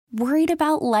Worried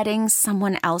about letting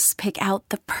someone else pick out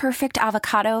the perfect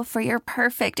avocado for your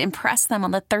perfect impress them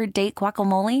on the third date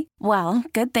guacamole? Well,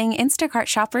 good thing Instacart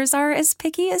shoppers are as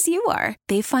picky as you are.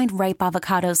 They find ripe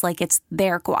avocados like it's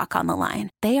their guac on the line.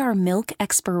 They are milk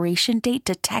expiration date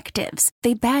detectives.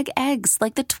 They bag eggs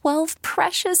like the 12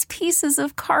 precious pieces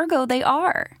of cargo they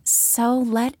are. So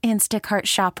let Instacart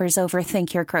shoppers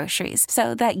overthink your groceries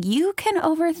so that you can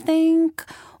overthink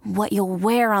what you'll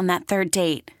wear on that third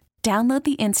date. Download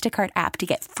the Instacart app to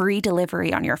get free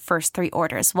delivery on your first 3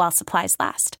 orders while supplies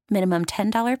last. Minimum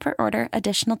 $10 per order.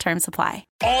 Additional terms apply.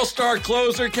 All-star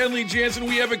closer Kenley Jansen,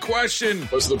 we have a question.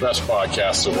 What's the best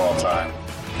podcast of all time?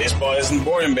 Baseball isn't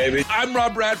boring, baby. I'm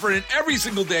Rob Bradford, and every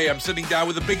single day I'm sitting down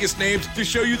with the biggest names to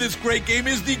show you this great game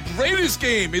is the greatest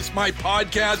game. It's my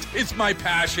podcast. It's my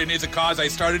passion. It's a cause I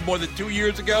started more than 2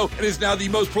 years ago and is now the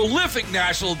most prolific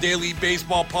national daily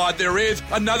baseball pod there is.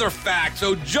 Another fact.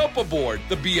 So jump aboard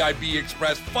the BIB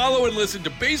Express. Follow and listen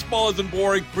to Baseball Isn't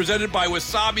Boring, presented by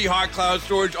Wasabi Hot Cloud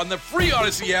Storage on the free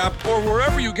Odyssey app or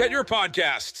wherever you get your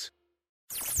podcasts.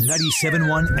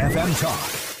 97.1 FM Talk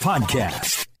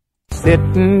Podcast.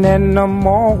 Sitting in the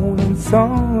morning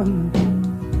sun,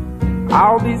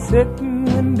 I'll be sitting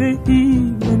when the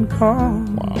evening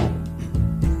comes. Wow.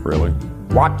 Really?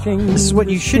 Watching. This is what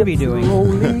you should be doing.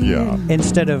 Yeah.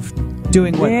 Instead of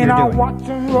doing what you're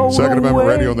doing. Second Amendment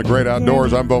Radio in the Great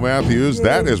Outdoors. I'm Bo Matthews.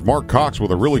 That is Mark Cox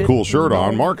with a really cool shirt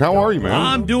on. Mark, how are you, man?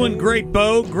 I'm doing great,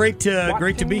 Bo. Great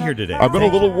to be here today. I've been a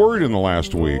little worried in the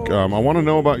last week. I want to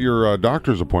know about your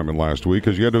doctor's appointment last week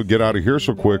because you had to get out of here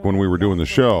so quick when we were doing the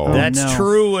show. That's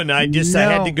true, and I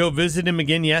had to go visit him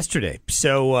again yesterday.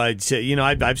 So,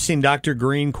 I've seen Dr.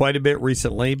 Green quite a bit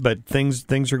recently, but things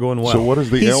are going well. So what is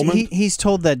the ailment? He's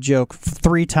told that joke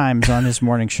 3 times on his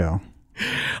morning show.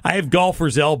 I have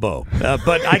golfer's elbow,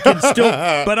 but I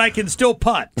can still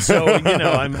putt. So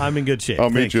I'm in good shape. I'll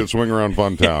meet you at Swing Around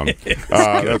Fun Town.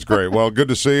 That's great. Well, good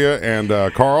to see you. And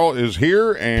Carl is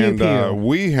here, and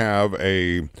we have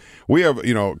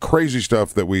crazy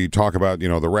stuff that we talk about.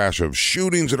 The rash of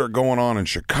shootings that are going on in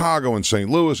Chicago and St.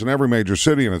 Louis and every major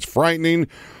city, and it's frightening.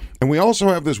 And we also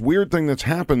have this weird thing that's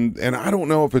happened, and I don't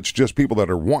know if it's just people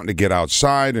that are wanting to get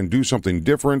outside and do something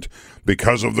different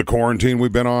because of the quarantine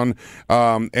we've been on,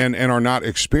 and are not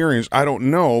experienced. I don't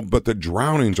know, but the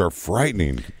drownings are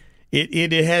frightening.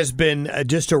 It has been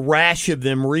just a rash of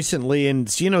them recently, and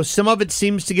some of it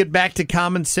seems to get back to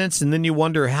common sense, and then you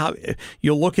wonder how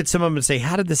you'll look at some of them and say,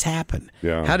 "How did this happen?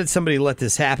 Yeah. How did somebody let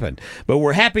this happen?" But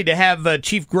we're happy to have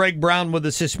Chief Greg Brown with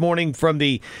us this morning from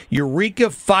the Eureka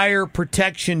Fire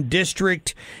Protection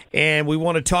District, and we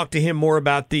want to talk to him more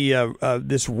about the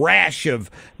this rash of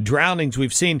drownings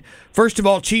we've seen. First of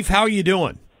all, Chief, how are you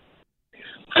doing?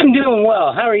 I'm doing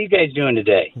well. How are you guys doing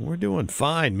today? We're doing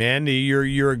fine, man.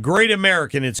 You're a great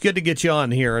American. It's good to get you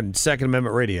on here on Second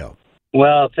Amendment Radio.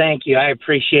 Well, thank you. I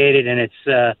appreciate it, and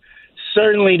it's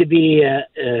certainly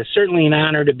an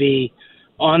honor to be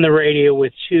on the radio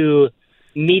with 2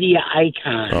 media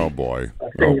icons. Oh boy.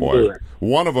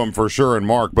 One of them for sure, and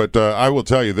Mark. But I will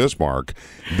tell you this, Mark.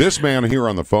 This man here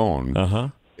on the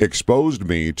phone. Exposed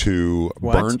me to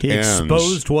burnt ends.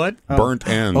 Exposed what? Burnt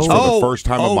ends for the first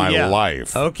time of my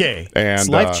life. Okay. And it's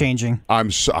life-changing.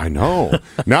 I know.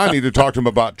 Now I need to talk to him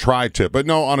about tri-tip. But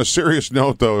no, on a serious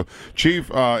note, though,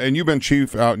 Chief, and you've been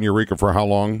Chief out in Eureka for how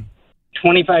long?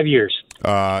 25 years.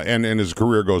 And his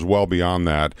career goes well beyond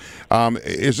that.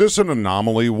 Is this an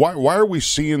anomaly? Why are we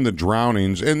seeing the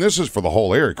drownings? And this is for the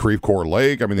whole area, Creve Coeur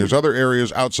Lake. I mean, there's other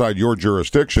areas outside your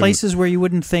jurisdiction. Places where you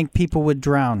wouldn't think people would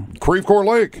drown. Creve Coeur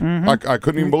Lake. Mm-hmm. I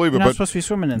couldn't even believe it. You're not supposed to be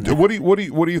swimming in there. What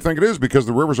do you think it is? Because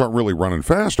the rivers aren't really running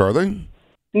fast, are they?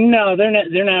 No, they're not.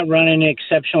 They're not running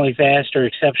exceptionally fast or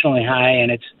exceptionally high,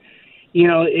 and it's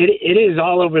it is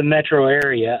all over the metro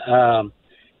area.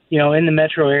 In the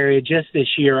metro area, just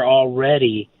this year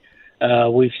already,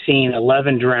 we've seen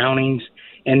 11 drownings,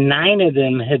 and 9 of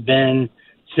them have been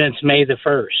since May the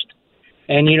 1st.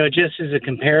 And, just as a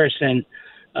comparison,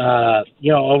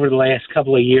 over the last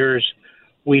couple of years,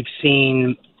 we've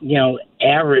seen,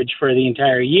 average for the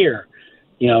entire year,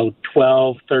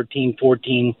 12, 13,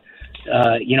 14,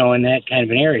 in that kind of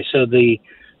an area. So the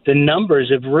numbers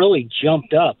have really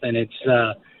jumped up, and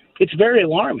it's very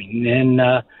alarming.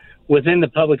 And within the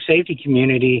public safety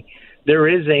community, there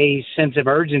is a sense of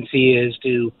urgency as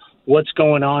to what's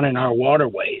going on in our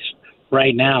waterways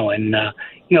right now. And,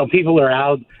 people are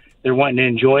out, they're wanting to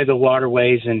enjoy the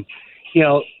waterways. And,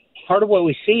 part of what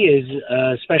we see is,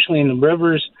 especially in the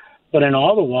rivers, but in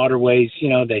all the waterways,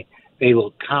 they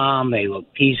look calm, they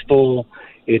look peaceful,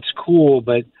 it's cool,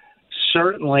 but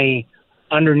certainly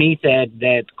underneath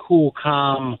that cool,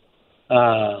 calm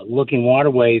looking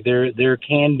waterway, there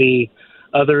can be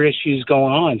other issues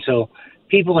going on. So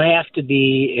people have to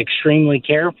be extremely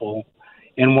careful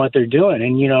in what they're doing.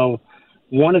 And,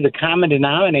 one of the common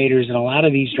denominators in a lot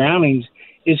of these drownings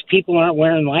is people aren't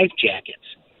wearing life jackets.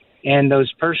 And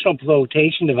those personal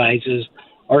flotation devices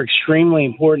are extremely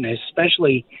important,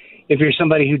 especially if you're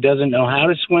somebody who doesn't know how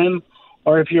to swim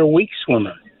or if you're a weak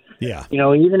swimmer. Yeah.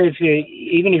 Even if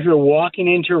you're walking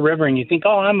into a river and you think,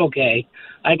 oh, I'm okay,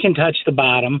 I can touch the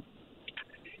bottom.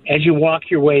 As you walk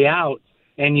your way out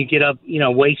and you get up,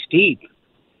 waist deep,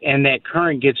 and that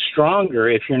current gets stronger,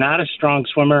 if you're not a strong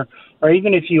swimmer, or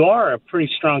even if you are a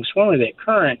pretty strong swimmer, that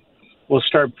current will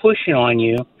start pushing on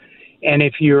you. And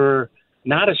if you're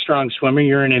not a strong swimmer,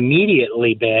 you're in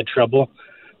immediately bad trouble.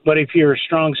 But if you're a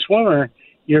strong swimmer,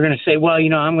 you're going to say, well,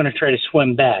 I'm going to try to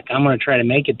swim back. I'm going to try to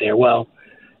make it there. Well,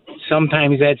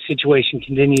 sometimes that situation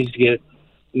continues to get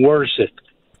worse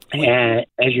as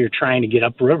you're trying to get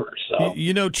upriver. So,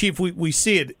 Chief, we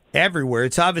see it everywhere.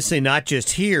 It's obviously not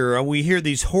just here. We hear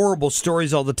these horrible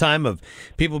stories all the time of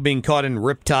people being caught in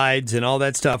riptides and all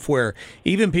that stuff, where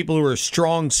even people who are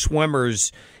strong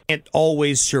swimmers can't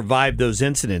always survive those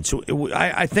incidents.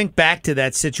 I think back to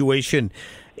that situation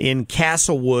in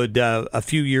Castlewood a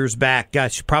few years back.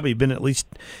 Gosh, probably been at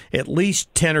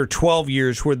least 10 or 12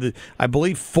 years, where I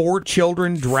believe 4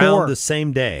 children drowned the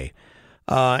same day.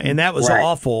 And that was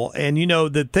awful. And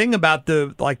the thing about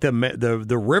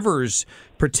the rivers,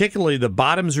 particularly the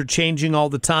bottoms are changing all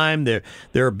the time. There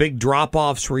are big drop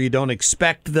offs where you don't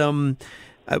expect them.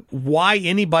 Why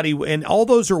anybody, and all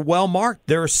those are well marked.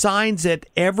 There are signs at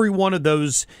every one of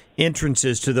those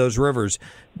entrances to those rivers.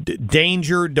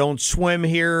 Danger, don't swim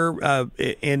here,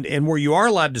 and where you are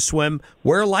allowed to swim,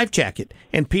 wear a life jacket.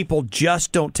 And people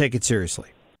just don't take it seriously.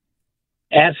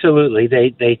 Absolutely.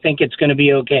 They think it's going to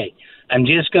be okay. I'm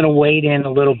just going to wade in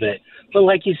a little bit. But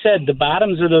like you said, the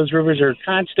bottoms of those rivers are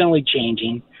constantly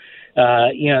changing.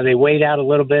 They wade out a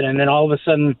little bit, and then all of a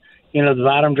sudden, the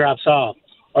bottom drops off.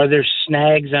 Or there's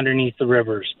snags underneath the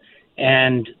rivers.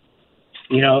 And,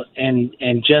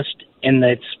 and just in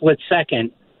that split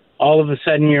second, all of a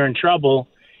sudden you're in trouble.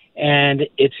 And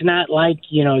it's not like,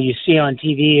 you see on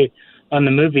TV, on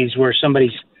the movies, where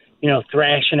somebody's,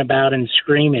 thrashing about and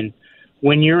screaming.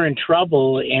 When you're in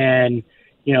trouble and,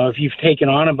 if you've taken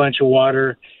on a bunch of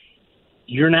water,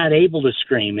 you're not able to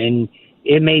scream. And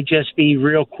it may just be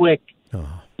real quick.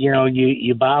 Oh.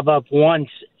 You bob up once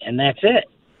and that's it.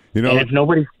 And if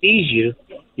nobody sees you,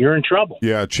 you're in trouble.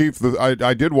 Yeah, Chief,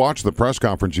 I did watch the press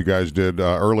conference you guys did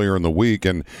earlier in the week,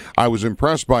 and I was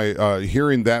impressed by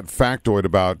hearing that factoid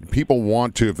about people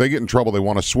want to, if they get in trouble, they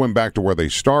want to swim back to where they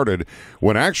started,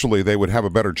 when actually they would have a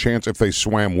better chance if they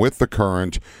swam with the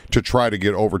current to try to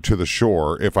get over to the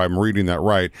shore, if I'm reading that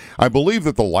right. I believe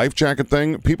that the life jacket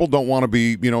thing, people don't want to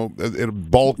be,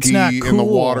 bulky in the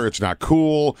water. It's not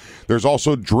cool. There's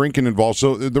also drinking involved.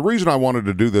 So the reason I wanted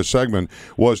to do this segment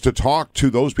was to talk to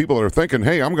those people that are thinking,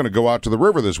 hey, I'm going to go out to the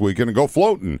river this weekend and go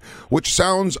floating, which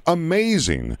sounds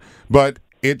amazing, but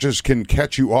it just can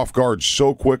catch you off guard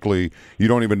so quickly you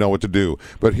don't even know what to do.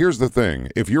 But here's the thing.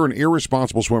 If you're an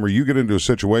irresponsible swimmer, you get into a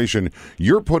situation,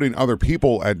 you're putting other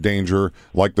people at danger,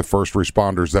 like the first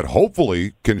responders that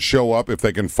hopefully can show up if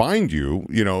they can find you,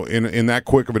 in that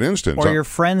quick of an instance. Or your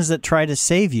friends that try to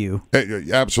save you.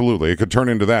 Absolutely. It could turn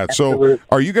into that. Absolutely. So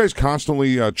are you guys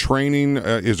constantly training?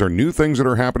 Is there new things that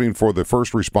are happening for the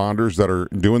first responders that are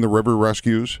doing the river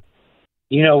rescues?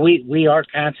 We are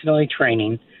constantly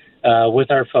training with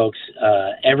our folks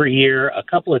every year, a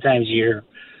couple of times a year.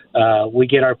 We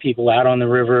get our people out on the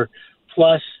river.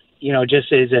 Plus,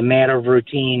 just as a matter of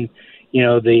routine,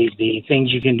 the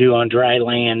things you can do on dry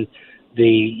land,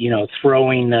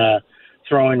 throwing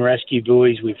rescue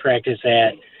buoys. We practice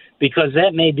that because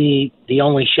that may be the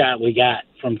only shot we got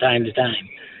from time to time,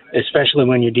 especially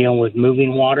when you're dealing with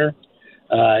moving water.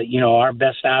 Our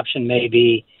best option may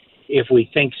be if we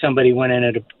think somebody went in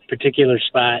at a particular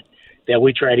spot, that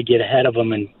we try to get ahead of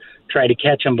them and try to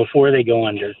catch them before they go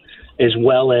under, as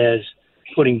well as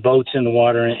putting boats in the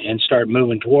water and start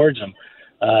moving towards them,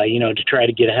 to try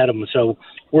to get ahead of them. So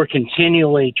we're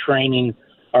continually training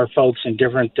our folks in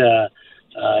different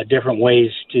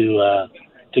ways to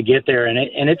get there,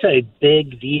 and it's a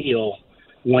big deal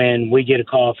when we get a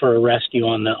call for a rescue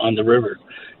on the river.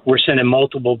 We're sending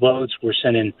multiple boats, we're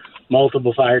sending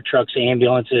multiple fire trucks,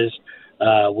 ambulances.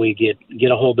 We get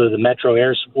a hold of the Metro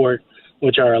Air Support,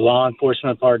 which are our law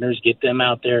enforcement partners, get them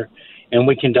out there, and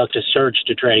we conduct a search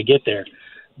to try to get there.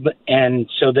 And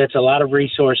so that's a lot of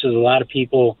resources, a lot of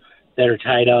people that are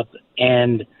tied up.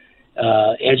 And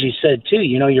as you said, too,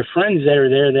 your friends that are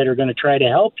there that are going to try to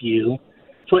help you,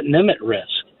 putting them at risk.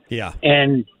 Yeah.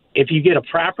 And if you get a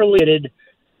properly fitted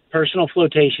personal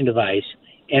flotation device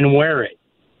and wear it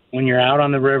when you're out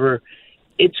on the river,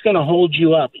 it's going to hold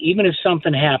you up, even if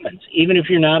something happens. Even if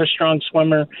you're not a strong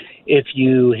swimmer, if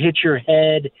you hit your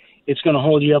head, it's going to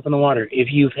hold you up in the water. If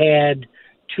you've had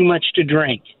too much to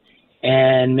drink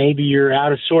and maybe you're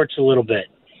out of sorts a little bit,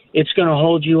 it's going to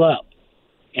hold you up.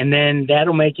 And then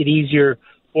that'll make it easier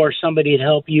for somebody to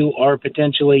help you, or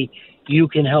potentially you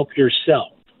can help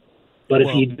yourself. But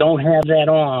if you don't have that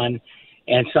on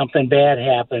and something bad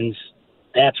happens,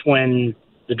 that's when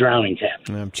the drownings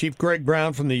happen. Chief Greg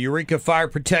Brown from the Eureka Fire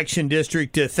Protection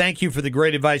District. Thank you for the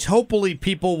great advice. Hopefully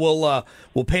people will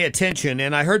pay attention.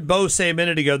 And I heard Bo say a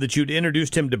minute ago that you'd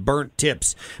introduced him to burnt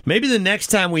tips. Maybe the next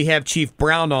time we have Chief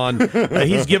Brown on,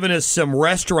 he's given us some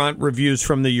restaurant reviews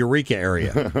from the Eureka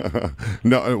area.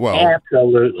 No, well,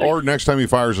 absolutely. Or next time he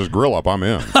fires his grill up, I'm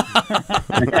in.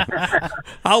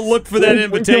 I'll look for that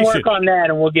invitation. We can work on that,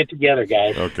 and we'll get together,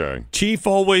 guys. Okay. Chief,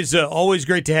 always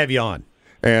great to have you on.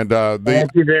 And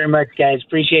thank you very much, guys.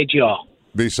 Appreciate you all.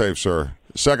 Be safe, sir.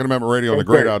 Second Amendment Radio and the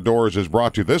Great Outdoors is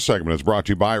brought to you. This segment is brought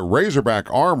to you by Razorback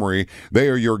Armory. They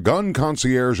are your gun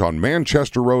concierge on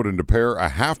Manchester Road in De Pere, a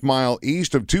half-mile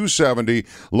east of 270.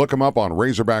 Look them up on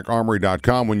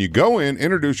RazorbackArmory.com. When you go in,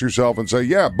 introduce yourself and say,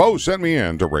 yeah, Bo sent me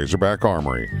in to Razorback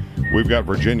Armory. We've got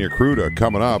Virginia Kruta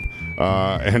coming up,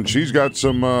 and she's got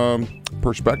some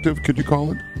perspective, could you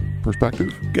call it?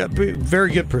 Perspective?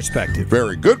 Very good perspective.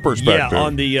 Very good perspective. Yeah,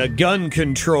 on the gun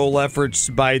control efforts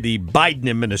by the Biden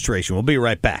administration. We'll be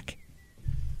right back.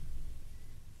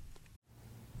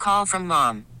 Call from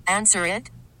mom. Answer it.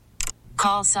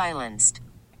 Call silenced.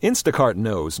 Instacart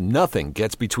knows nothing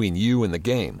gets between you and the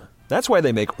game. That's why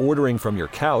they make ordering from your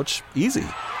couch easy.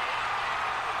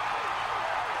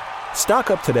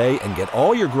 Stock up today and get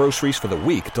all your groceries for the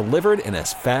week delivered in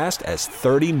as fast as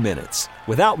 30 minutes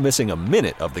without missing a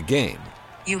minute of the game.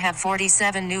 You have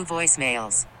 47 new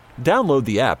voicemails. Download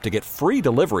the app to get free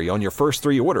delivery on your first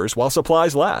 3 orders while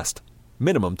supplies last.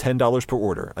 Minimum $10 per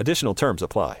order. Additional terms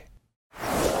apply.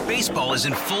 Baseball is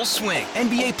in full swing.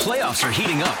 NBA playoffs are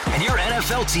heating up, and your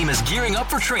NFL team is gearing up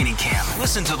for training camp.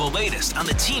 Listen to the latest on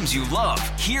the teams you love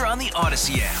here on the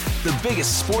Odyssey app. The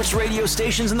biggest sports radio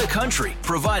stations in the country,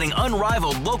 providing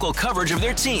unrivaled local coverage of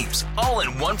their teams, all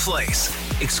in one place.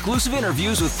 Exclusive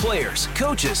interviews with players,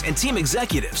 coaches, and team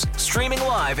executives, streaming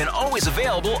live and always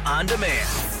available on demand.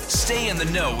 Stay in the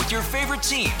know with your favorite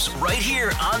teams right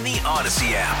here on the Odyssey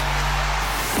app.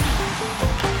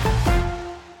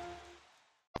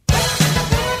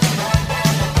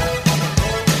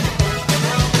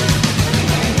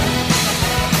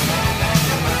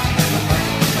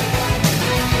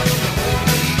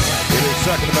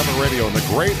 Second Amendment Radio and the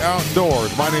Great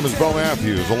Outdoors. My name is Bo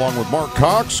Matthews, along with Mark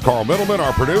Cox, Carl Middleman,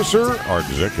 our producer, our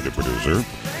executive producer.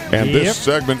 And this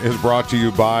segment is brought to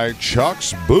you by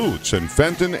Chuck's Boots in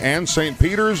Fenton and St.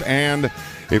 Peters. And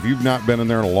if you've not been in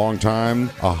there in a long time,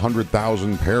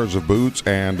 100,000 pairs of boots.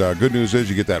 And good news is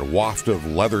you get that waft of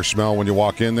leather smell when you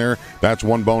walk in there. That's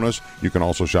one bonus. You can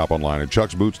also shop online at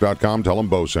chucksboots.com. Tell them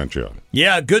Bo sent you.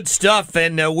 Yeah, good stuff.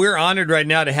 And we're honored right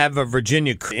now to have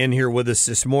Virginia in here with us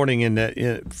this morning,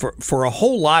 and for a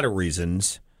whole lot of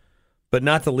reasons, but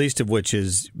not the least of which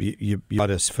is you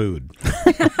brought us food.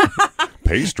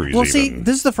 Pastries. Well, see,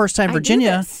 this is the first time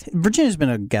Virginia's been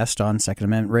a guest on Second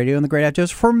Amendment Radio and the Great Outdoors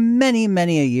for many,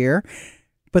 many a year.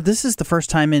 But this is the first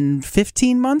time in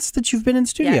 15 months that you've been in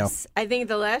studio. Yes. I think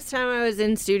the last time I was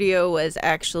in studio was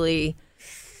actually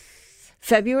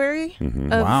February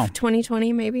of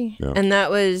 2020, maybe. Yeah. And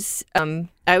that was,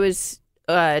 I was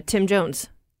Tim Jones.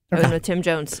 I was with Tim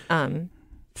Jones.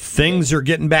 Things are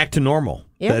getting back to normal.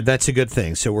 Yeah. That's a good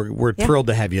thing. So we're thrilled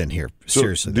to have you in here.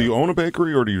 Seriously. So do you own a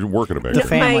bakery or do you work at a bakery? The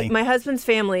family. My husband's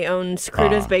family owns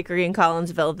Kruta's Bakery in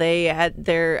Collinsville. They had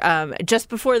their, just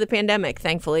before the pandemic,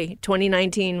 thankfully,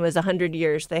 2019 was 100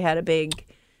 years. They had a big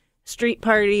street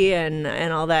party and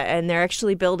all that, and they're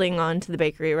actually building onto the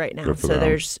bakery right now. So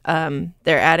there's,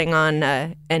 they're adding on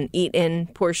an eat-in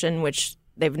portion, which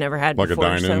they've never had before.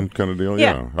 Like a dine-in kind of deal?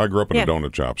 Yeah. I grew up in a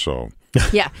donut shop, so...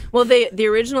 Yeah. Well, the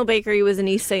original bakery was in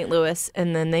East St. Louis,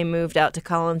 and then they moved out to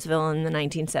Collinsville in the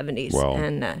 1970s. Well,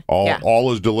 and,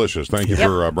 all is delicious. Thank you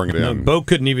for bringing it in. Bo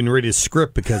couldn't even read his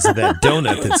script because of that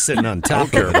donut that's sitting on top. I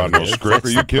don't care about no script. Are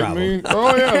you kidding me?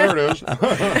 Oh, yeah, there it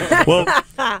is. Well,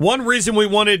 one reason we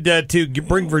wanted to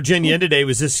bring Virginia in today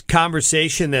was this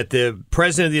conversation that the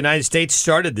President of the United States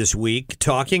started this week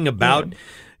talking about...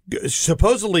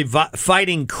 supposedly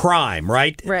fighting crime,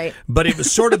 right? Right. But it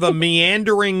was sort of a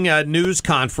meandering news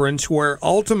conference where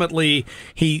ultimately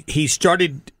he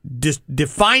started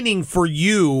defining for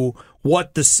you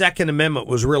what the Second Amendment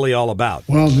was really all about.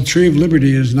 Well, the Tree of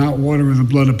Liberty is not water with the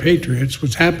blood of patriots.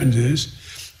 What's happened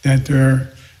is that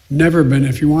there never been,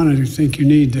 if you wanted to think you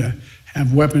need to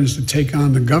have weapons to take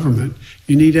on the government,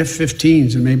 you need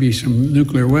F-15s and maybe some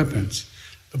nuclear weapons.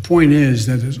 The point is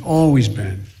that there's always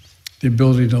been the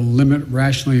ability to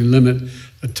rationally limit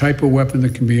the type of weapon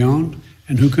that can be owned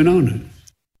and who can own it.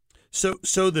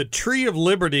 So the Tree of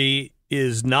Liberty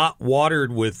is not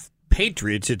watered with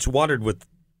patriots; it's watered with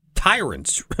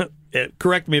tyrants.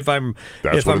 Correct me if I'm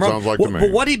That's what it wrong. sounds like to me.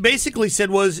 But what he basically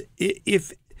said was,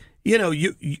 if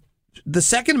the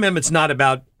Second Amendment's not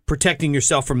about protecting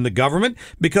yourself from the government,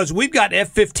 because we've got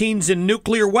F-15s and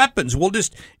nuclear weapons. We'll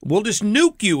just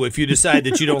nuke you if you decide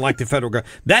that you don't like the federal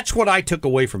government. That's what I took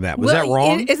away from that. Was that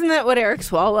wrong? Isn't that what Eric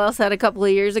Swalwell said a couple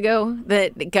of years ago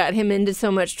that got him into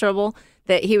so much trouble?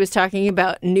 That he was talking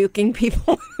about nuking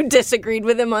people who disagreed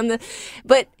with him on the...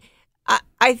 But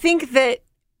I think that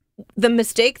the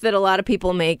mistake that a lot of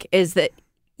people make is that,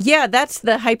 yeah, that's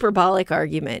the hyperbolic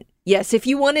argument. Yes, if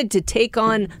you wanted to take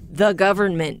on the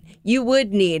government, you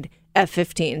would need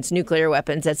F-15s, nuclear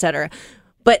weapons, etc.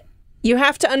 But you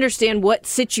have to understand what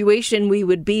situation we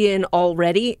would be in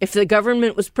already if the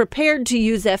government was prepared to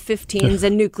use F-15s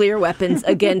and nuclear weapons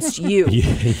against you.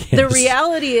 Yes. The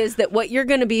reality is that what you're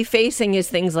going to be facing is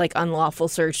things like unlawful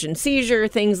search and seizure,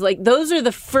 things like those are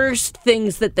the first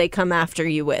things that they come after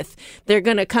you with. They're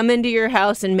going to come into your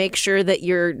house and make sure that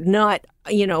you're not,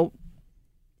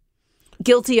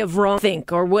 guilty of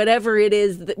wrongthink or whatever it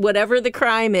is, whatever the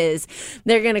crime is.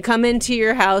 They're going to come into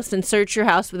your house and search your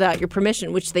house without your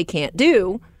permission, which they can't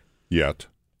do yet.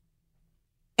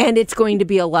 And it's going to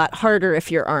be a lot harder if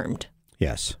you're armed.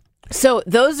 Yes. So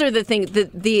those are the things.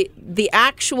 The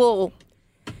actual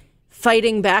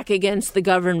fighting back against the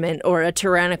government or a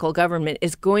tyrannical government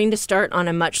is going to start on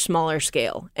a much smaller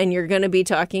scale. And you're going to be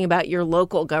talking about your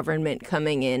local government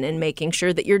coming in and making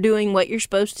sure that you're doing what you're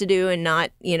supposed to do and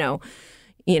not,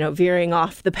 veering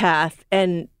off the path.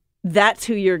 And that's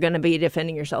who you're going to be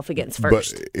defending yourself against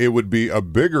first. But it would be a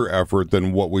bigger effort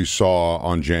than what we saw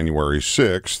on January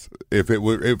 6th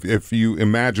if you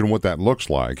imagine what that looks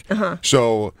like. Uh-huh.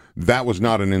 So that was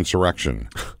not an insurrection.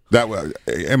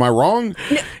 Am I wrong?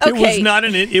 Okay.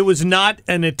 It was not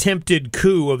an attempted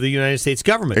coup of the United States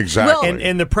government. Exactly.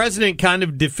 And the president kind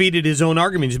of defeated his own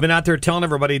argument. He's been out there telling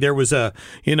everybody there was an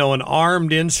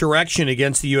armed insurrection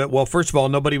against the U.S. Well, first of all,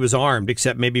 nobody was armed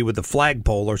except maybe with a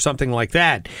flagpole or something like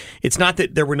that. It's not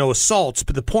that there were no assaults,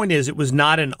 but the point is it was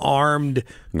not an armed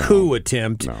coup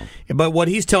attempt. No. But what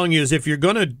he's telling you is if you're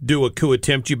going to do a coup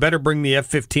attempt, you better bring the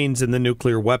F-15s and the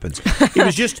nuclear weapons.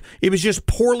 It was just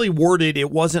poorly worded.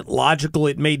 It wasn't logical.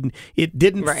 It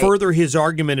didn't further his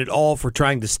argument at all for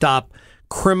trying to stop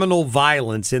criminal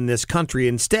violence in this country.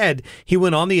 Instead, he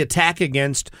went on the attack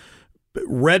against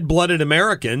red-blooded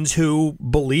Americans who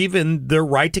believe in their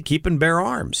right to keep and bear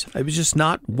arms. It was just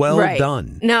not well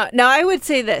done. Now, I would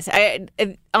say this.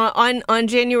 On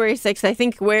January 6th, I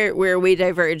think where we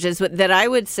diverge is that I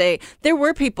would say there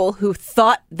were people who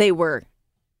thought they were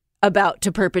about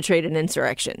to perpetrate an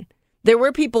insurrection. There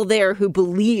were people there who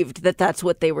believed that that's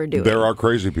what they were doing. There are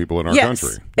crazy people in our country.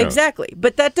 Yes, exactly.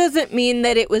 But that doesn't mean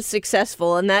that it was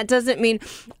successful. And that doesn't mean,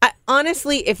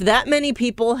 honestly, if that many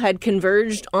people had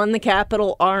converged on the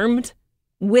Capitol armed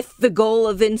with the goal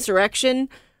of insurrection,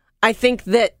 I think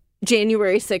that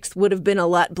January 6th would have been a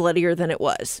lot bloodier than it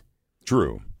was.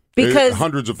 True. Because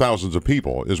hundreds of thousands of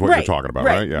people is what you're talking about,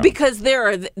 right? Yeah. Because there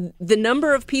are the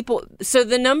number of people. So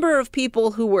the number of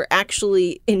people who were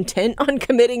actually intent on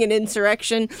committing an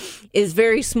insurrection is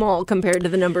very small compared to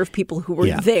the number of people who were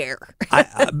there.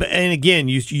 And again,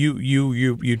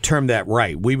 you termed that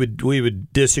right. We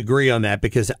would disagree on that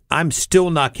because I'm still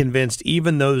not convinced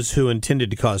even those who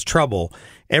intended to cause trouble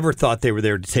ever thought they were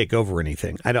there to take over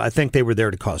anything. I think they were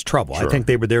there to cause trouble. Sure. I think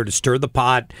they were there to stir the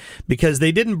pot because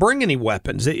they didn't bring any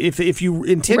weapons. If you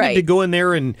intended to go in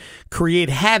there and create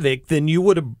havoc, then you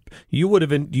would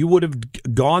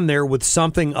have gone there with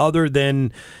something other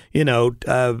than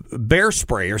bear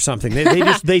spray or something.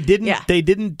 They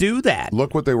didn't do that.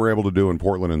 Look what they were able to do in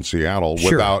Portland and Seattle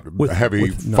without heavy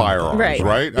firearms,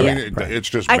 right? I mean, it's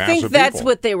just massive. I think that's people.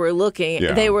 what they were looking.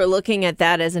 Yeah. They were looking at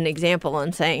that as an example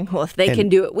and saying, well, if they can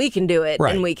do it, we can do it,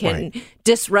 and we can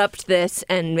disrupt this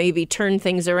and maybe turn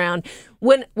things around.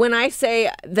 When I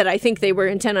say that I think they were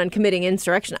intent on committing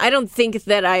insurrection, I don't think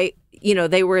that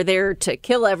they were there to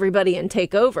kill everybody and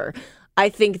take over. I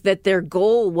think that their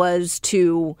goal was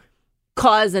to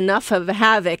cause enough of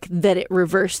havoc that it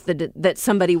reversed that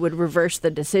somebody would reverse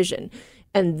the decision,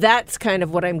 and that's kind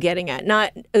of what I'm getting at.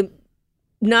 Not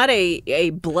a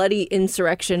bloody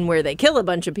insurrection where they kill a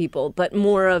bunch of people, but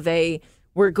more of a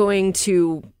we're going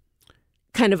to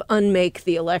kind of unmake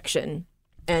the election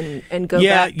and go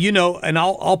back. Yeah, and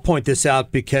I'll point this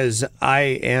out because I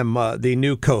am the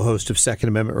new co-host of Second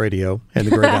Amendment Radio and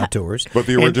the Great Outdoors. But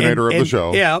the originator of the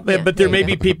show. Yeah, but there may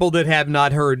be people that have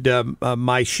not heard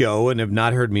my show and have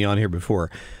not heard me on here before.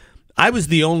 I was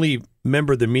the only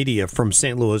member of the media from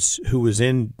St. Louis who was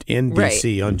in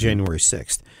D.C. on January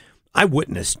 6th. I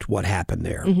witnessed what happened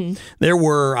there. Mm-hmm. There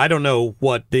were, I don't know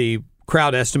what the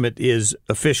crowd estimate is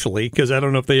officially, because I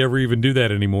don't know if they ever even do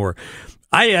that anymore.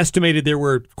 I estimated there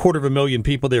were 250,000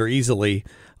 people there easily.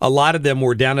 A lot of them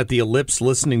were down at the Ellipse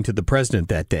listening to the president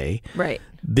that day. Right.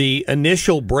 The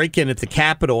initial break-in at the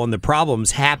Capitol and the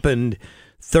problems happened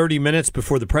 30 minutes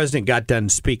before the president got done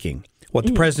speaking. What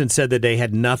the president said that day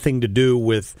had nothing to do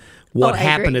with what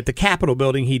happened at the Capitol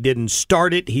building. He didn't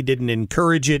start it. He didn't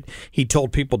encourage it. He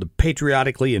told people to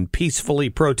patriotically and peacefully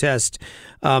protest.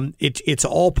 It's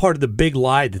all part of the big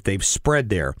lie that they've spread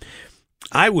there.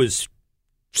 I was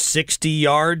 60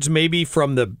 yards maybe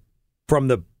from the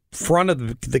front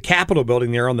of the Capitol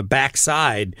building there on the back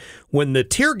side when the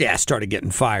tear gas started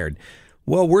getting fired.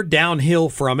 Well, we're downhill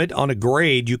from it on a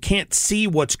grade. You can't see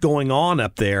what's going on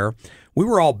up there. We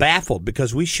were all baffled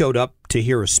because we showed up to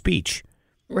hear a speech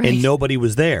and nobody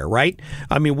was there, right?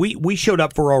 I mean, we showed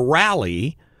up for a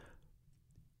rally.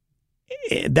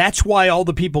 That's why all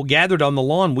the people gathered on the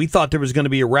lawn. We thought there was going to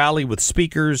be a rally with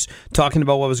speakers talking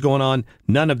about what was going on.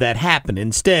 None of that happened.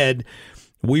 Instead,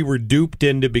 we were duped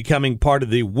into becoming part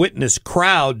of the witness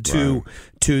crowd to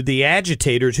the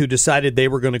agitators who decided they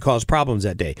were going to cause problems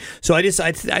that day. So I just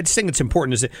think it's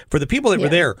important to say, for the people that were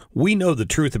there, we know the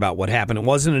truth about what happened. It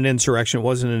wasn't an insurrection. It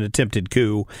wasn't an attempted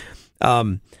coup.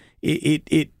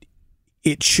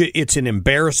 It's an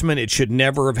embarrassment. It should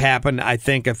never have happened. I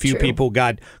think a few people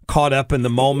got caught up in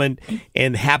the moment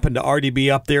and happened to already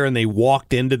be up there, and they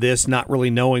walked into this not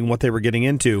really knowing what they were getting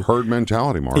into. Herd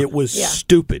mentality, Mark. It was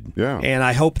stupid. Yeah. And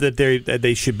I hope that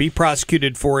they should be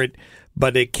prosecuted for it,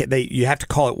 but you have to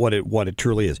call it what it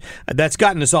truly is. That's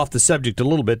gotten us off the subject a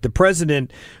little bit. The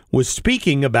president was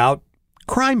speaking about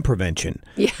crime prevention,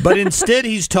 but instead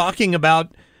he's talking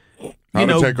about how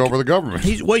to take over the government.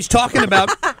 He's talking about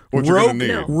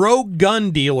rogue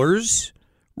gun dealers,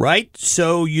 right?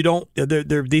 So you don't.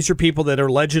 These are people that are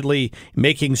allegedly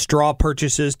making straw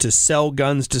purchases to sell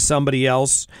guns to somebody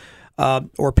else,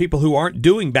 or people who aren't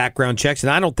doing background checks.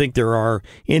 And I don't think there are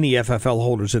any FFL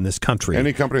holders in this country.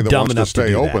 Any company that wants to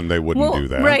stay open, they wouldn't do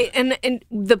that, right? And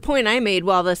the point I made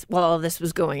while all this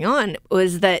was going on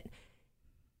was that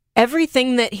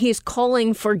everything that he's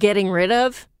calling for getting rid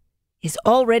of is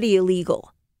already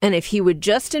illegal. And if he would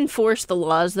just enforce the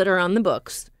laws that are on the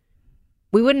books,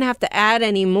 we wouldn't have to add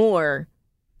any more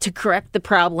to correct the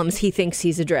problems he thinks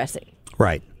he's addressing.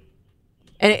 Right.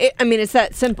 And it's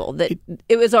that simple, that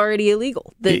it was already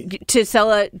illegal. To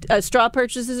sell straw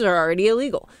purchases are already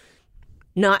illegal.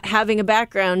 Not having a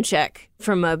background check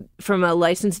from a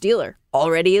licensed dealer,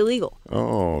 already illegal.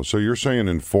 Oh, so you're saying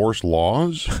enforce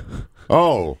laws?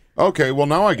 Oh, okay. Well,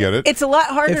 now I get it. It's a lot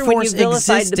harder when you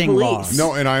vilified the police. Laws.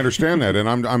 No, and I understand that, and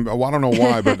I don't know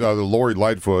why, but Lori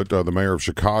Lightfoot, the mayor of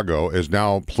Chicago, is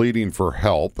now pleading for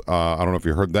help. I don't know if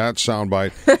you heard that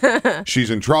soundbite. She's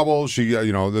in trouble. She,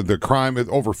 the crime,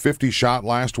 over 50 shot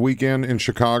last weekend in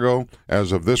Chicago,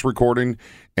 as of this recording,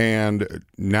 and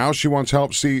now she wants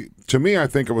help. See, to me, I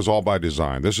think it was all by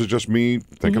design. This is just me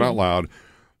thinking out loud.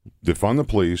 Defund the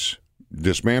police.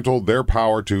 Dismantle their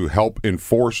power to help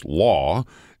enforce law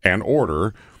and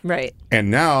order. Right.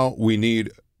 And now we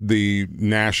need the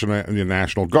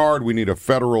National Guard. We need a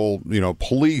federal,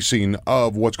 policing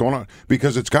of what's going on,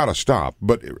 because it's got to stop.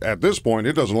 But at this point,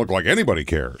 it doesn't look like anybody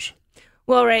cares.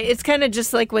 Well, right. It's kind of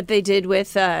just like what they did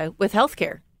with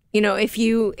healthcare. If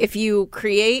you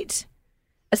create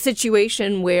a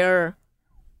situation where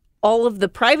all of the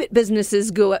private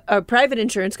businesses private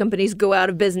insurance companies go out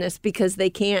of business because they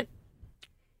can't.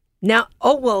 Now,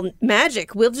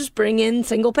 magic, we'll just bring in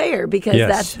single payer because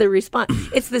that's the response.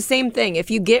 It's the same thing.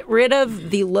 If you get rid of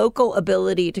the local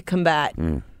ability to combat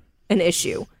an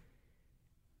issue,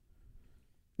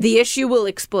 the issue will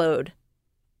explode.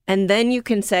 And then you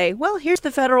can say, well, here's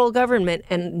the federal government,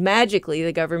 and magically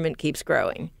the government keeps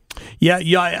growing.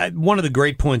 Yeah. One of the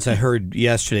great points I heard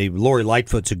yesterday, Lori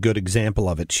Lightfoot's a good example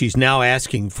of it. She's now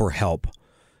asking for help.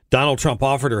 Donald Trump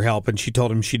offered her help, and she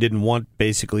told him she didn't want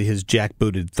basically his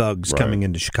jackbooted thugs coming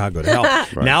into Chicago to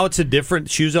help. Now it's a different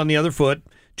shoes on the other foot.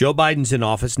 Joe Biden's in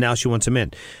office. Now she wants him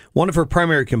in. One of her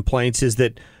primary complaints is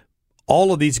that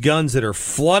all of these guns that are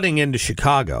flooding into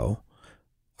Chicago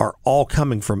are all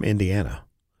coming from Indiana.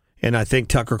 And I think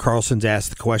Tucker Carlson's asked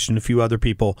the question, a few other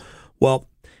people, well,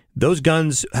 those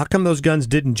guns, how come those guns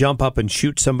didn't jump up and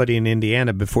shoot somebody in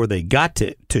Indiana before they got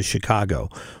to Chicago?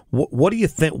 What do you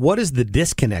think? What is the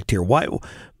disconnect here? Why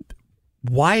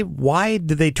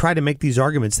do they try to make these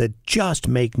arguments that just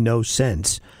make no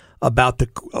sense about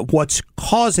what's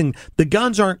causing the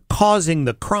guns aren't causing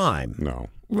the crime? No.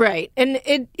 Right. And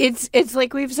it's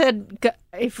like we've said,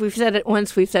 if we've said it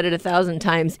once, we've said it 1,000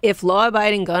 times. If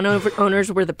law-abiding gun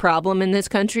owners were the problem in this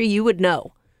country, you would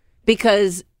know.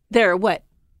 Because there are,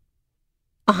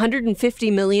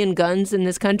 150 million guns in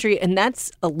this country, and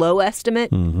that's a low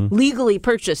estimate. Legally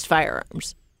purchased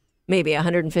firearms. Maybe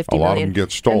 150 million. A lot of them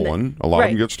get stolen. A lot of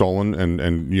them get stolen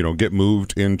and get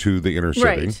moved into the inner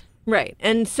city. Right.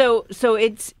 And so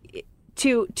it's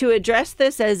to address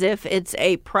this as if it's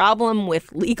a problem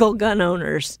with legal gun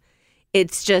owners.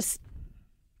 It's just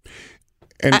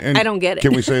I don't get it.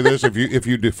 Can we say this? If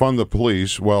you defund the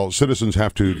police, well, citizens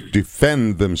have to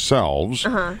defend themselves,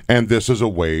 and this is a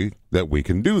way that we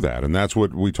can do that, and that's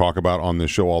what we talk about on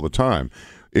this show all the time.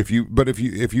 If you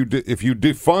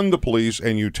defund the police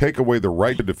and you take away the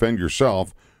right to defend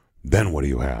yourself, then what do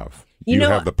you have? You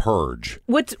have the purge.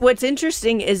 What's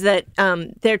interesting is that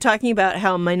they're talking about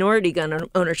how minority gun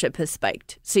ownership has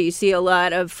spiked. So you see a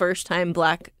lot of first-time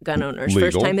black gun owners,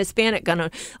 first-time Hispanic gun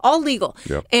owners, all legal.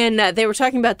 Yep. And they were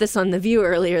talking about this on The View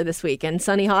earlier this week. And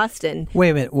Sonny Hostin. Wait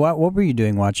a minute. What were you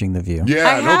doing watching The View? Yeah,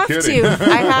 I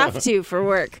have to for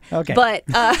work. Okay. But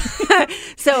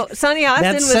so Sonny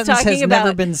Hostin was sentence talking has about.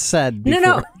 Never been said before.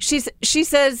 No. She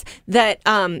says that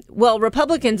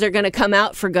Republicans are going to come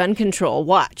out for gun control.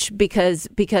 Watch because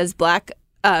black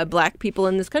people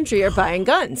in this country are buying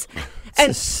guns.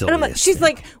 And I'm like, she's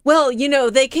like, well,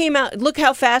 they came out. Look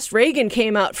how fast Reagan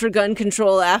came out for gun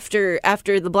control after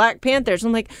the Black Panthers.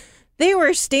 I'm like, they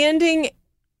were standing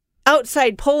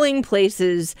outside polling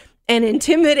places and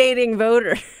intimidating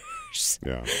voters.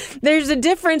 Yeah. There's a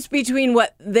difference between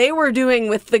what they were doing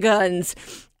with the guns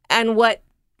and what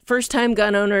first-time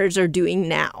gun owners are doing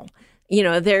now.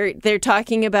 They're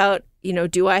talking about,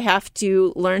 do I have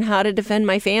to learn how to defend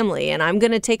my family? And I'm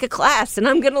going to take a class and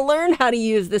I'm going to learn how to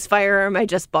use this firearm I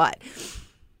just bought.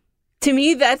 To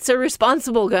me, that's a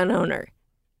responsible gun owner.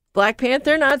 Black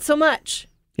Panther, not so much.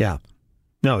 Yeah.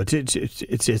 No,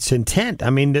 it's intent. I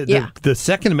mean, the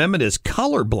Second Amendment is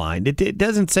colorblind. It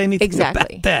doesn't say anything about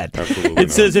that. Absolutely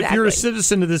it says if you're a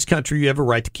citizen of this country, you have a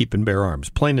right to keep and bear arms.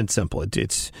 Plain and simple.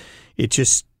 It's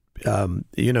just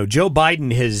Joe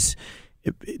Biden has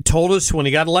told us when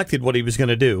he got elected what he was going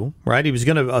to do, right? He was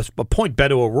going to appoint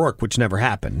Beto O'Rourke, which never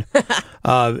happened.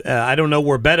 I don't know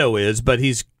where Beto is, but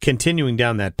he's continuing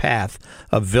down that path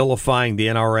of vilifying the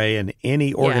NRA and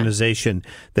any organization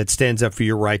that stands up for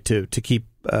your right to keep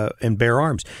and bear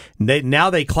arms.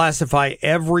 Now they classify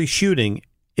every shooting,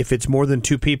 if it's more than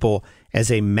two people,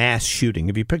 as a mass shooting.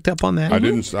 Have you picked up on that? I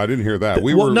didn't hear that.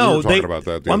 We were talking about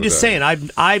that. I'm just saying.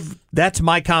 I've that's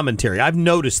my commentary. I've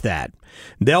noticed that.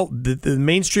 The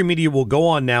mainstream media will go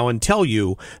on now and tell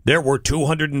you there were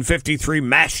 253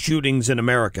 mass shootings in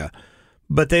America,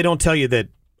 but they don't tell you that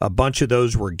a bunch of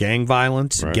those were gang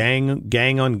violence, right.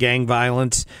 gang on gang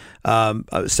violence.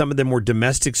 Some of them were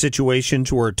domestic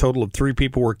situations where a total of 3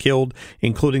 people were killed,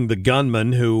 including the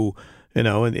gunman who,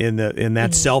 in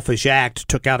that selfish act,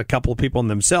 took out a couple of people in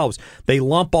themselves. They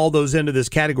lump all those into this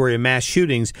category of mass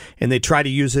shootings, and they try to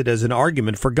use it as an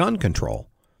argument for gun control.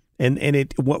 And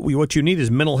what you need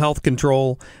is mental health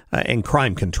control and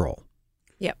crime control.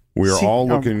 Yep. We are all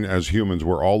looking, as humans,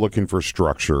 we're all looking for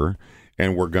structure,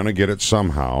 and we're going to get it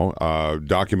somehow.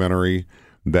 Documentary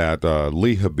that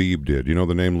Lee Habib did. You know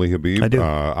the name Lee Habib? I do.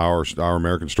 Our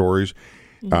American Stories.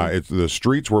 It's The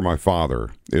Streets Were My Father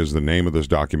is the name of this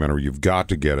documentary. You've got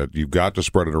to get it. You've got to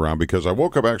spread it around, because I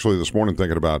woke up actually this morning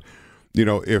thinking about,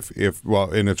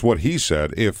 and it's what he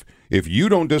said, if you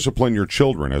don't discipline your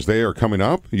children as they are coming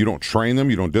up, you don't train them,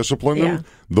 you don't discipline them,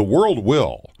 the world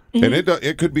will. And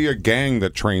it could be a gang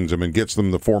that trains them and gets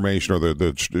them the formation or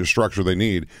the structure they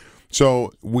need.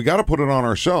 So we got to put it on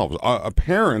ourselves.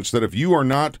 Parents, that if you are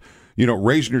not,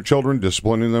 raising your children,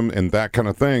 disciplining them, and that kind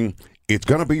of thing, it's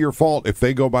going to be your fault if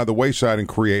they go by the wayside and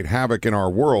create havoc in our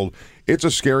world. It's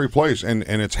a scary place, and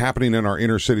it's happening in our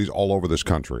inner cities all over this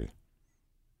country.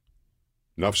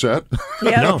 Enough said?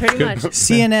 Yeah, pretty much.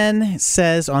 CNN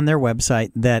says on their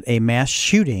website that a mass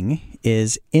shooting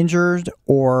is injured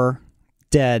or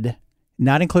dead,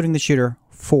 not including the shooter,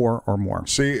 4 or more.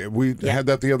 See, we had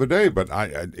that the other day, but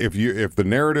if the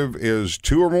narrative is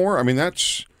 2 or more, I mean,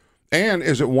 that's... And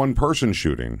is it one person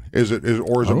shooting? Is it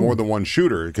more than one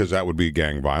shooter? Because that would be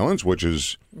gang violence, which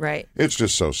is right. It's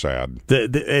just so sad.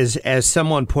 As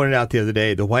someone pointed out the other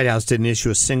day, the White House didn't issue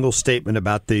a single statement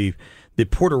about the the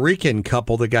Puerto Rican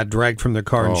couple that got dragged from their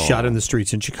car and shot in the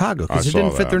streets in Chicago because it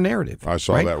didn't fit their narrative. I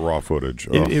saw that raw footage.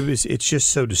 It's just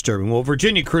so disturbing. Well,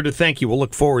 Virginia Kruta, thank you. We'll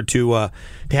look forward to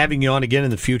having you on again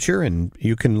in the future, and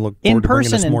you can look forward in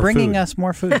person to bringing us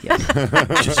more food. Yes.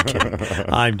 Just kidding.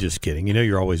 I'm just kidding. You know,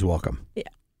 you're always welcome. Yeah.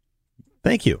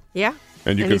 Thank you. Yeah.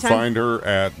 And you Anytime. can find her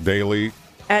at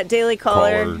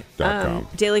dailycaller.com,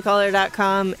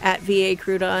 dailycaller.com, at VA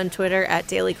Kruta on Twitter, at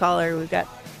Daily Caller. We've got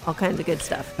all kinds of good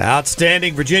stuff.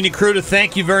 Outstanding. Virginia Kruta,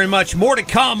 thank you very much. More to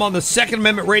come on the Second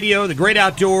Amendment Radio, The Great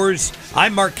Outdoors.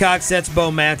 I'm Mark Cox. That's Bo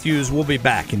Matthews. We'll be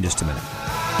back in just a minute.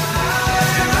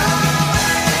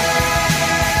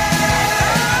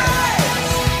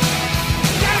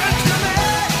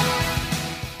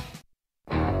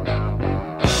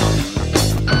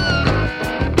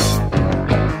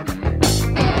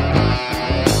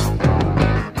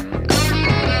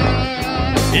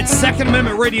 It's Second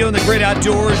Amendment Radio and the Great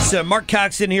Outdoors. Mark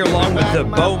Cox in here along with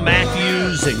Bo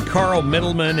Matthews and Carl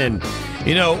Middleman. And,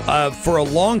 you know, for a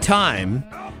long time,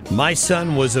 my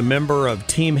son was a member of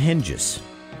Team Hinges.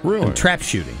 Really? Trap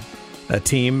shooting. A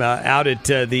team out at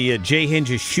the J.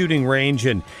 Hinges Shooting Range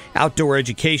and Outdoor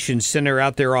Education Center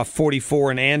out there off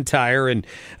 44 and Antire. And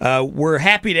we're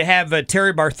happy to have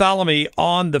Terry Bartholomew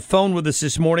on the phone with us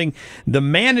this morning, the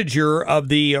manager of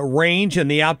the range and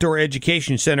the Outdoor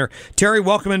Education Center. Terry,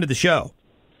 welcome into the show.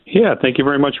 Yeah, thank you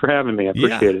very much for having me. I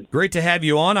appreciate it. Great to have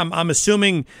you on. I'm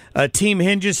assuming Team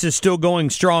Hinges is still going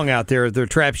strong out there at their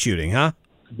trap shooting, huh?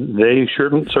 They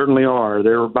certainly are.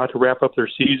 They're about to wrap up their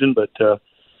season, but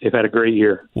they've had a great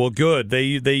year. Well, good.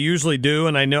 They usually do,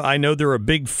 and I know they're a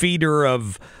big feeder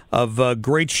of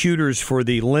great shooters for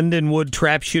the Lindenwood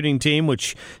trap shooting team,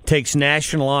 which takes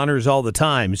national honors all the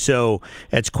time. So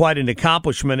it's quite an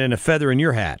accomplishment and a feather in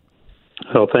your hat.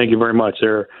 Oh, thank you very much.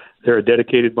 They're a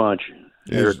dedicated bunch.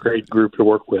 They're a great group to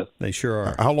work with. They sure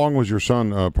are. How long was your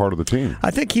son part of the team? I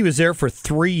think he was there for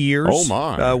 3 years. Oh,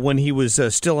 my. When he was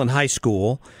still in high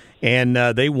school. And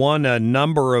they won a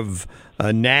number of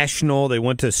national. They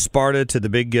went to Sparta to the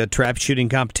big trap shooting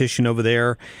competition over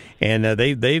there, and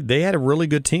they had a really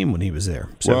good team when he was there.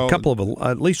 So a couple of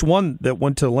at least one that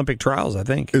went to Olympic trials, I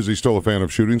think. Is he still a fan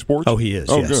of shooting sports? Oh, he is.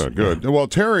 Oh, yes. good. Well,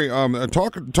 Terry,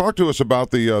 talk to us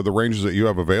about the ranges that you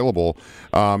have available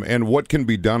and what can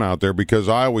be done out there. Because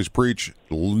I always preach,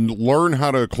 learn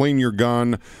how to clean your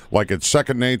gun like it's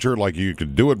second nature, like you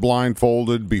could do it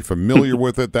blindfolded, be familiar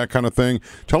with it, that kind of thing.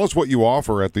 Tell us what you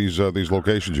offer at these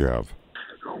locations you have.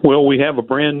 Well, we have a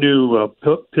brand new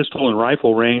pistol and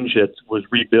rifle range that was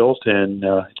rebuilt, and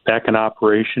it's back in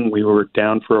operation. We were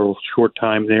down for a short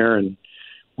time there, and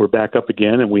we're back up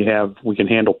again. And we can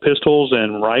handle pistols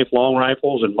and long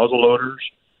rifles and muzzle loaders,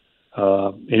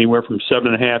 anywhere from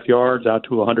 7.5 yards out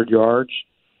to 100 yards.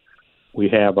 We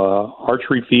have a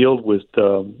archery field with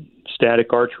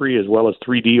static archery as well as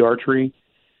 3D archery.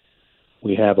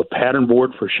 We have a pattern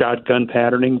board for shotgun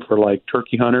patterning for like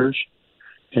turkey hunters.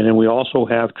 And then we also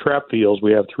have trap fields.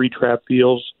 We have 3 trap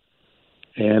fields.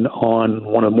 And on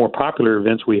one of the more popular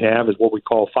events we have is what we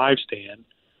call 5-stand.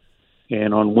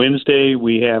 And on Wednesday,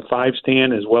 we have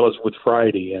 5-stand as well as with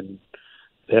Friday. And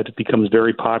that becomes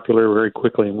very popular very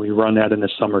quickly, and we run that in the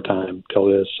summertime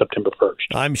till September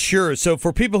 1st. I'm sure. So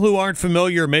for people who aren't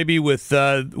familiar maybe with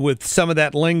some of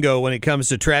that lingo when it comes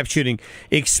to trap shooting,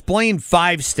 explain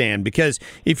 5-stand, because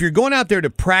if you're going out there to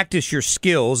practice your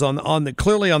skills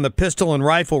clearly on the pistol and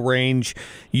rifle range,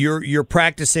 you're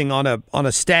practicing on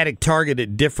a static target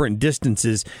at different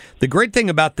distances. The great thing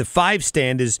about the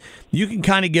 5-stand is you can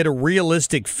kind of get a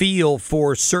realistic feel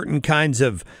for certain kinds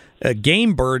of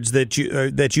game birds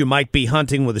that you might be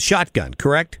hunting with a shotgun,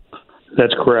 correct?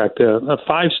 That's correct. A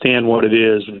 5-stand, what it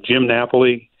is, Jim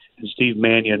Napoli and Steve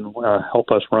Mannion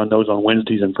help us run those on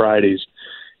Wednesdays and Fridays,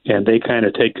 and they kind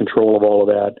of take control of all of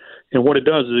that. And what it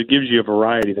does is it gives you a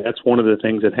variety. That's one of the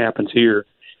things that happens here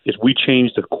is we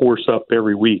change the course up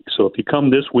every week. So if you come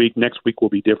this week, next week will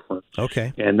be different.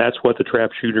 Okay. And that's what the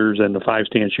trap shooters and the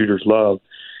 5-stand shooters love,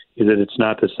 is that it's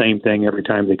not the same thing every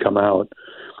time they come out.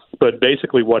 But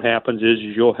basically what happens is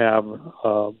you'll have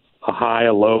a high,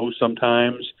 a low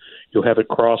sometimes. You'll have it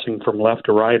crossing from left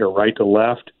to right or right to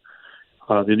left.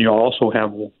 Then you'll also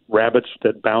have rabbits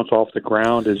that bounce off the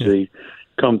ground as they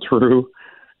come through.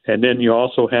 And then you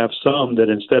also have some that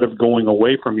instead of going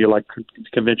away from you like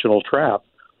conventional trap,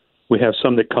 we have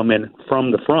some that come in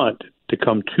from the front to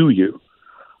come to you.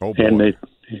 Oh, boy.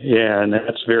 And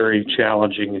that's very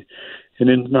challenging. And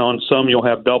then on some you'll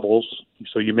have doubles.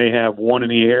 So you may have one in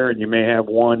the air and you may have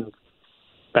one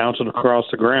bouncing across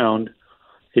the ground.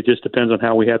 It just depends on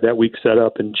how we have that week set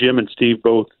up. And Jim and Steve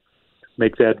both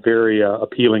make that very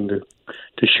appealing to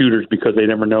shooters because they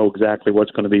never know exactly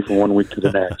what's going to be from one week to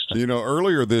the next.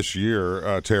 Earlier this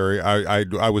year, Terry,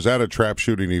 I was at a trap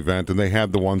shooting event, and they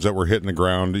had the ones that were hitting the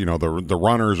ground, the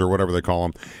runners or whatever they call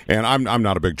them. And I'm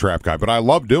not a big trap guy, but I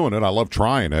love doing it. I love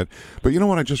trying it. But you know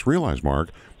what I just realized, Mark?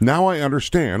 Now I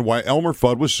understand why Elmer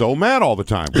Fudd was so mad all the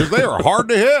time, because they are hard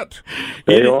to hit.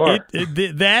 They are.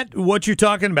 That what you're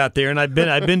talking about there, and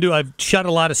I've shot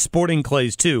a lot of sporting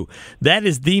clays too. That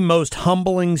is the most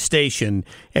humbling station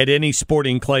at any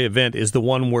sporting clay event, is the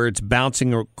one where it's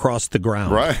bouncing across the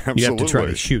ground. Right, absolutely. You have to try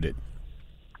to shoot it.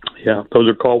 Yeah,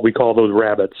 we call those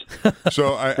rabbits.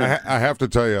 So I have to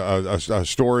tell you a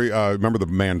story. Remember the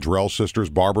Mandrell sisters,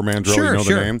 Barbara Mandrell? Sure, you know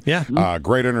sure. the name? Yeah.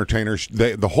 Great entertainers.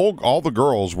 All the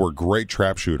girls were great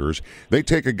trap shooters. They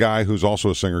take a guy who's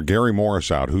also a singer, Gary Morris,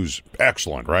 out, who's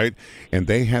excellent, right? And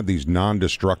they had these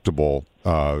non-destructible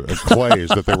clays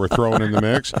that they were throwing in the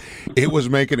mix. It was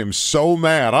making him so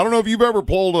mad. I don't know if you've ever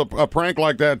pulled a prank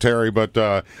like that, Terry, but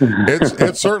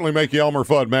it certainly make you Elmer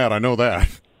Fudd mad. I know that.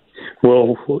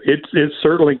 Well, it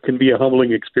certainly can be a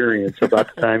humbling experience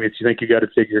about the time that you think you got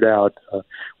it figured out.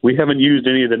 We haven't used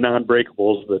any of the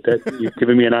non-breakables, but you've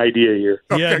given me an idea here.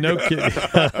 Yeah, no kidding.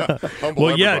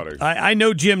 Well, yeah, I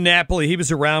know Jim Napoli. He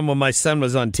was around when my son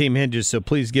was on Team Hinges, so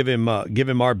please give him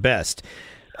our best.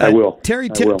 I will. Terry,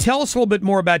 tell us a little bit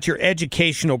more about your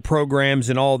educational programs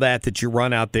and all that you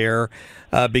run out there,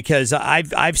 because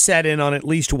I've sat in on at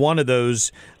least one of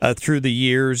those through the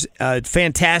years.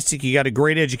 Fantastic. You got a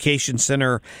great education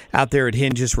center out there at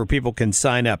Hinges where people can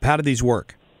sign up. How do these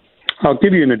work? I'll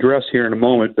give you an address here in a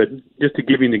moment, but just to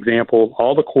give you an example,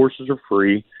 all the courses are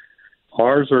free.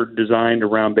 Ours are designed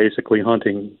around basically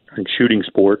hunting and shooting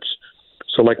sports.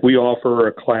 So like we offer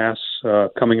a class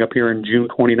coming up here in June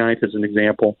 29th as an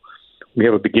example. We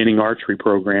have a beginning archery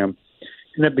program.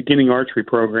 And that beginning archery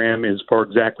program is for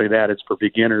exactly that. It's for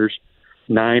beginners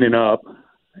 9 and up.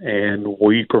 And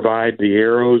we provide the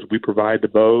arrows, we provide the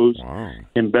bows,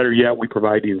 and better yet, we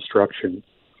provide the instruction.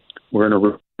 We're in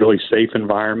a really safe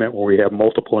environment where we have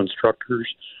multiple instructors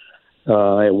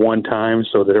at one time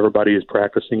so that everybody is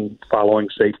practicing following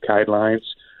safe guidelines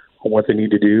on what they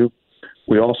need to do.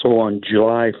 We also, on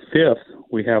July 5th,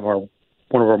 we have one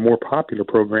of our more popular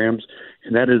programs,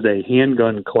 and that is a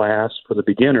handgun class for the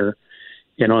beginner.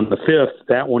 And on the 5th,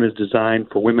 that one is designed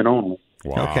for women only.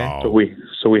 Wow. Okay. So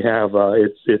we have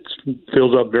it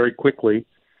fills up very quickly,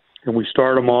 and we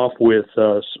start them off with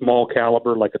small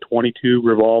caliber, like a .22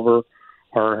 revolver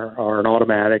or an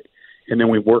automatic, and then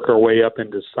we work our way up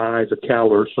into size of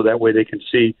caliber, so that way they can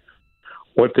see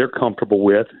what they're comfortable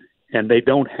with, and they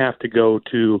don't have to go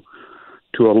to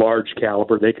a large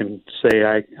caliber. They can say,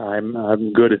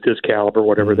 I'm good at this caliber,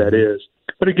 whatever that is.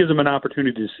 But it gives them an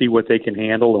opportunity to see what they can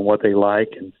handle and what they like.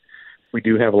 And we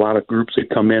do have a lot of groups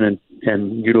that come in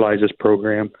and utilize this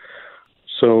program.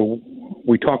 So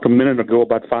we talked a minute ago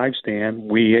about 5-stand.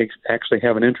 We actually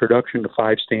have an introduction to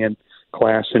 5-stand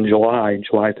class in July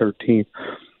 13th.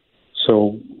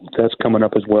 So that's coming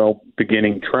up as well.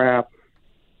 Beginning trap,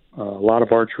 a lot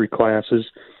of archery classes.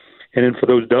 And then for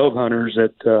those dove hunters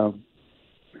that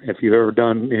if you've ever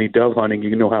done any dove hunting,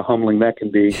 you know how humbling that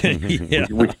can be. Yeah.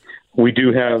 We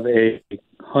do have a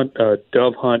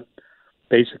dove hunt,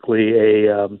 basically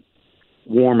a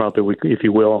warm-up, if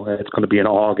you will. It's going to be in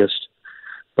August.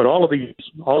 But all of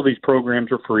these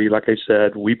programs are free. Like I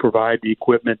said, we provide the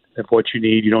equipment of what you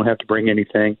need. You don't have to bring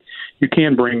anything. You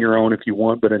can bring your own if you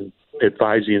want, but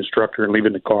advise the instructor and leave it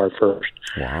in the car first.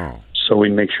 Wow. So we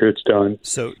make sure it's done.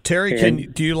 So, Terry,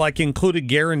 do you include a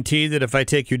guarantee that if I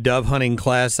take your dove hunting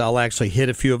class, I'll actually hit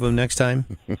a few of them next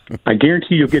time? I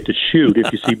guarantee you'll get to shoot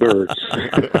if you see birds.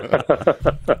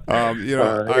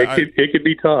 It could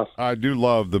be tough. I do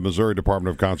love the Missouri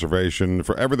Department of Conservation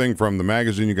for everything from the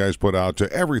magazine you guys put out to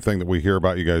everything that we hear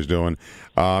about you guys doing.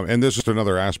 And this is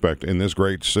another aspect in this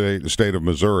great state of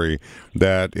Missouri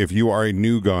that if you are a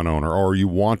new gun owner or you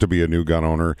want to be a new gun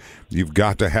owner, you've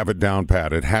got to have it down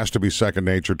pat. It has to be second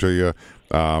nature to you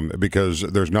because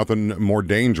there's nothing more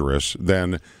dangerous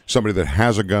than somebody that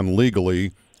has a gun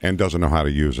legally and doesn't know how to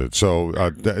use it. So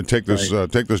take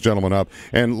this gentleman up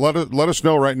and let us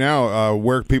know right now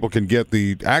where people can get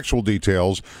the actual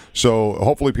details. So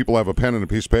hopefully people have a pen and a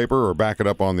piece of paper or back it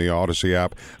up on the Odyssey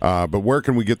app. But where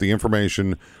can we get the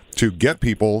information to get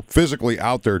people physically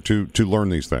out there to learn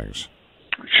these things?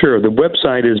 Sure. The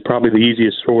website is probably the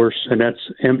easiest source, and that's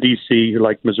MDC,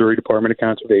 like Missouri Department of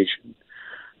Conservation,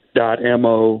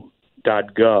 .mo.gov.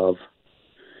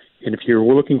 And if you're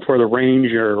looking for the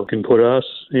range, you can put us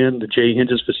in the J.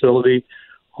 Hinges facility,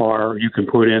 or you can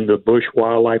put in the Bush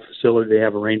Wildlife Facility. They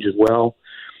have a range as well.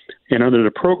 And under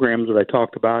the programs that I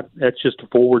talked about, that's just a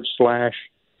 /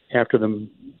 after the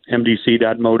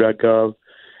mdc.mo.gov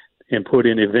and put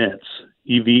in events,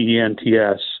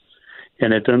 events.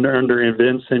 And it's under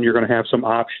events, and you're going to have some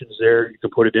options there. You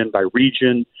can put it in by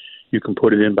region. You can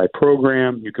put it in by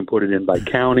program. You can put it in by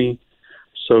county.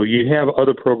 So you have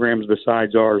other programs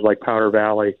besides ours, like Powder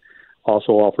Valley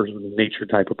also offers nature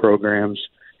type of programs,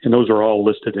 and those are all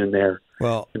listed in there.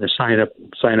 Well, and the sign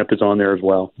up is on there as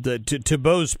well. To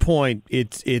Bo's point,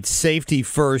 it's safety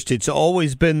first. It's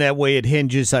always been that way at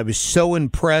Hinges. I was so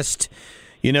impressed.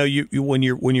 You know, you when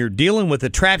you're dealing with a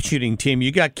trap shooting team,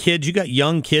 you got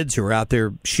young kids who are out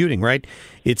there shooting, right?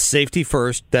 It's safety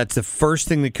first. That's the first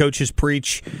thing the coaches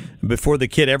preach before the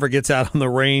kid ever gets out on the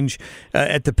range.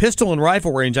 At the pistol and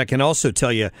rifle range, I can also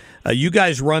tell you, you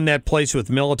guys run that place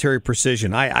with military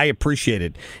precision. I appreciate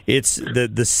it. It's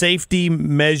the safety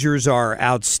measures are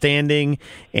outstanding,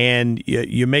 and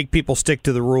you make people stick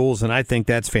to the rules, and I think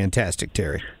that's fantastic,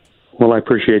 Terry. Well, I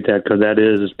appreciate that, because that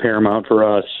is paramount for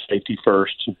us, safety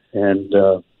first. And,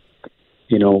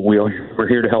 we're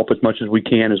here to help as much as we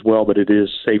can as well, but it is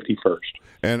safety first.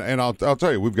 And I'll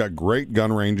tell you, we've got great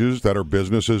gun ranges that are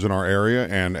businesses in our area,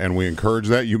 and we encourage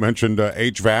that. You mentioned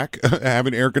HVAC,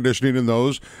 having air conditioning in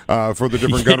those for the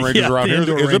different gun ranges around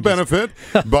here is a benefit.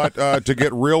 But to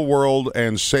get real-world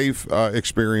and safe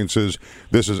experiences,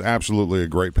 this is absolutely a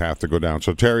great path to go down.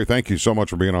 So, Terry, thank you so much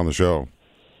for being on the show.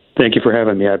 Thank you for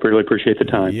having me. I really appreciate the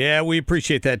time. Yeah, we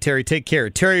appreciate that, Terry. Take care.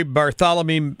 Terry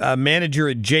Bartholomew, manager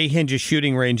at J. Hinges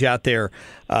Shooting Range out there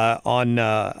on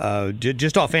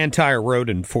just off Antire Road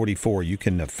in 44. You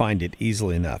can find it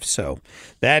easily enough. So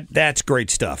that's great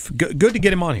stuff. Good to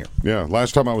get him on here. Yeah,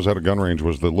 last time I was at a gun range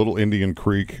was the Little Indian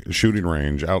Creek Shooting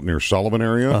Range out near Sullivan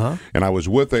area, and I was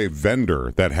with a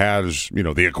vendor that has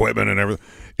the equipment and everything.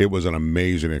 It was an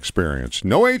amazing experience.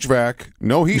 No HVAC,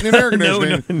 no heating and air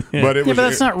conditioning, but it was. But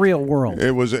that's not real world.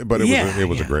 It was, but it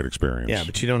was a great experience. Yeah,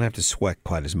 but you don't have to sweat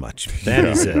quite as much. That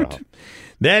is it. Yeah.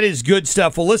 That is good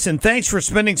stuff. Well, listen, thanks for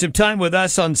spending some time with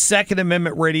us on Second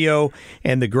Amendment Radio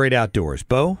and the Great Outdoors.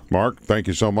 Bo? Mark, thank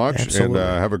you so much. Absolutely.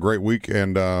 And have a great week,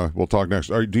 and we'll talk next.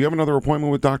 Do you have another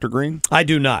appointment with Dr. Green? I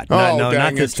do not. No,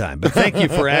 not this time. But thank you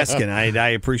for asking. I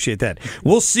appreciate that.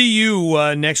 We'll see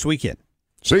you next weekend.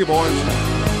 See you, boys.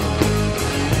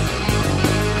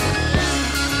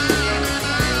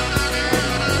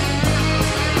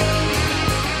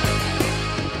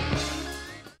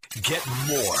 Get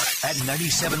more at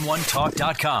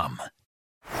 971talk.com.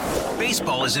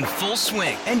 Baseball is in full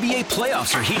swing. NBA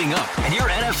playoffs are heating up, and your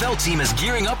NFL team is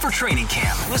gearing up for training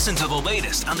camp. Listen to the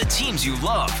latest on the teams you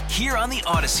love here on the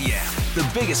Odyssey app. The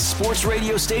biggest sports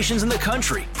radio stations in the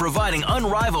country, providing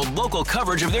unrivaled local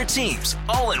coverage of their teams,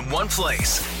 all in one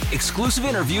place. Exclusive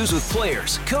interviews with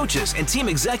players, coaches, and team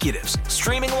executives,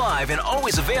 streaming live and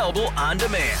always available on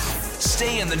demand.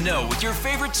 Stay in the know with your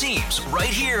favorite teams right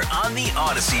here on the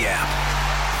Odyssey app.